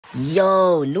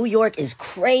Yo, New York is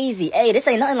crazy. Hey, this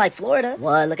ain't nothing like Florida.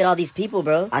 What? Look at all these people,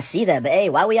 bro. I see that, but hey,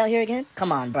 why we out here again?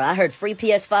 Come on, bro. I heard free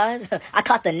PS5s. I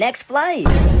caught the next flight.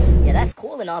 Yeah, that's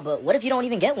cool and all, but what if you don't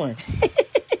even get one?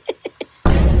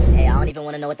 Hey, I don't even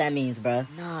want to know what that means, bro.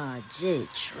 Nah, jit,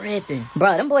 tripping.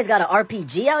 Bro, them boys got an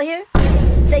RPG out here?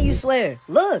 Say you swear.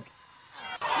 Look.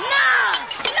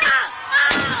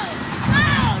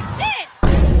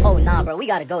 Oh, nah, bro, we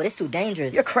gotta go. This too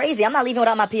dangerous. You're crazy. I'm not leaving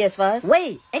without my PS5.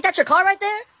 Wait, ain't that your car right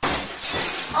there?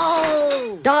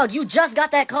 Oh, dog, you just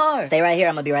got that car. Stay right here.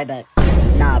 I'm gonna be right back.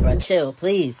 Nah, bro, chill,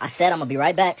 please. I said I'm gonna be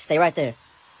right back. Stay right there.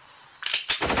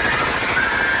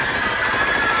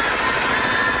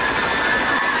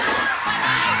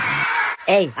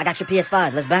 Hey, I got your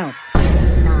PS5. Let's bounce.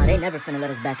 Nah, they never finna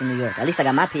let us back in New York. At least I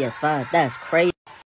got my PS5. That's crazy.